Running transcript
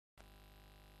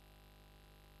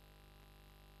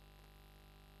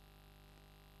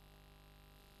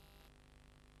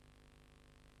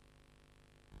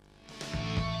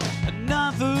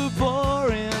Another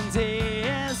boring day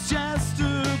is just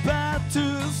about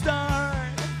to start.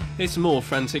 It's more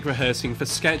frantic rehearsing for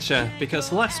Skecher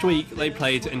because last week they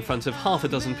played in front of half a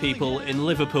dozen people in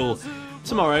Liverpool.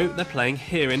 Tomorrow they're playing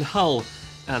here in Hull,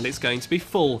 and it's going to be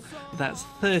full. That's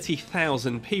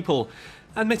 30,000 people.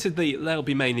 Admittedly, they'll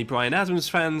be mainly Bryan Adams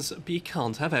fans, but you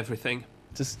can't have everything.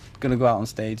 Just gonna go out on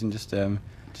stage and just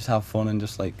have fun and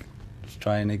just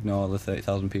try and ignore the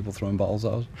 30,000 people throwing bottles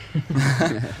at us.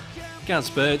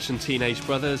 Gaz Birch and teenage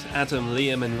brothers Adam,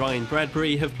 Liam and Ryan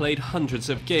Bradbury have played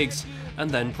hundreds of gigs, and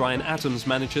then Bryan Adams'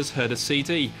 managers heard a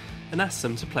CD and asked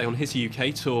them to play on his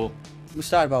UK tour. We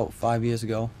started about 5 years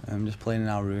ago, just playing in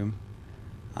our room,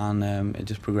 and it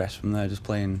just progressed from there, just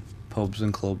playing pubs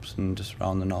and clubs and just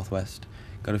around the northwest.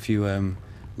 Got a few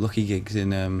lucky gigs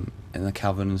in the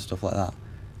Cavern and stuff like that,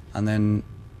 and then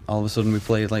all of a sudden we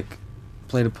played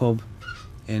a pub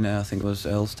in I think it was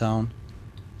Earlstown,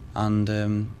 and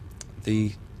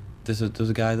there's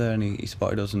a guy there and he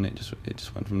spotted us, and it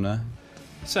just went from there.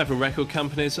 Several record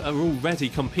companies are already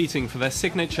competing for their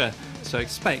signature, so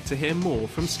expect to hear more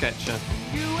from Skecher.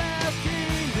 You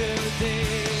asking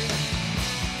today,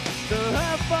 the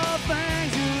hurtful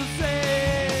things you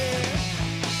say.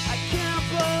 I can't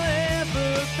believe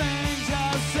the things I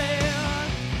said.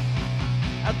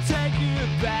 I'll take you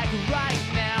back right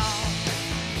now.